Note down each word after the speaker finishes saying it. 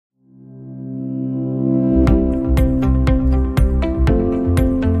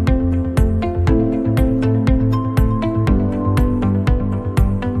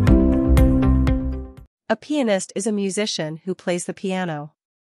pianist is a musician who plays the piano.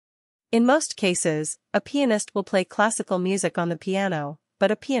 In most cases, a pianist will play classical music on the piano, but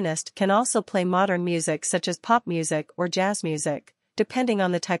a pianist can also play modern music such as pop music or jazz music, depending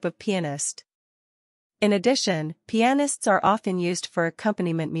on the type of pianist. In addition, pianists are often used for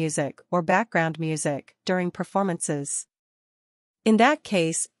accompaniment music or background music during performances. In that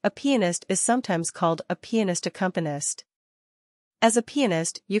case, a pianist is sometimes called a pianist accompanist. As a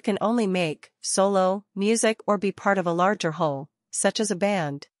pianist, you can only make solo music or be part of a larger whole, such as a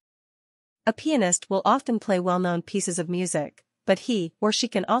band. A pianist will often play well-known pieces of music, but he or she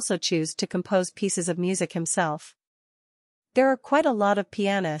can also choose to compose pieces of music himself. There are quite a lot of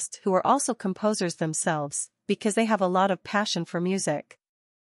pianists who are also composers themselves, because they have a lot of passion for music.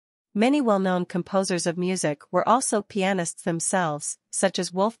 Many well-known composers of music were also pianists themselves, such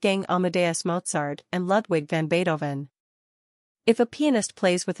as Wolfgang Amadeus Mozart and Ludwig van Beethoven. If a pianist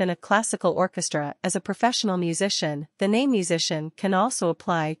plays within a classical orchestra as a professional musician, the name musician can also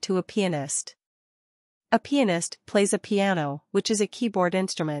apply to a pianist. A pianist plays a piano, which is a keyboard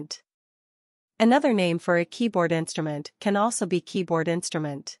instrument. Another name for a keyboard instrument can also be keyboard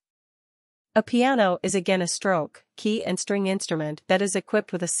instrument. A piano is again a stroke, key and string instrument that is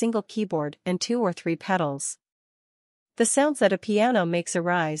equipped with a single keyboard and 2 or 3 pedals. The sounds that a piano makes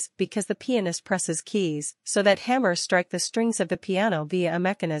arise because the pianist presses keys so that hammers strike the strings of the piano via a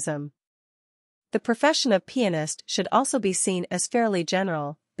mechanism. The profession of pianist should also be seen as fairly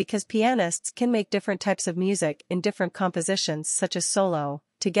general, because pianists can make different types of music in different compositions such as solo,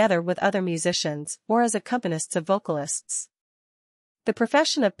 together with other musicians, or as accompanists of vocalists. The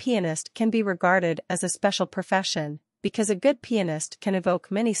profession of pianist can be regarded as a special profession, because a good pianist can evoke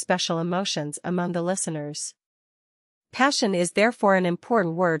many special emotions among the listeners. Passion is therefore an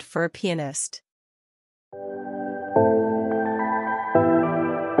important word for a pianist.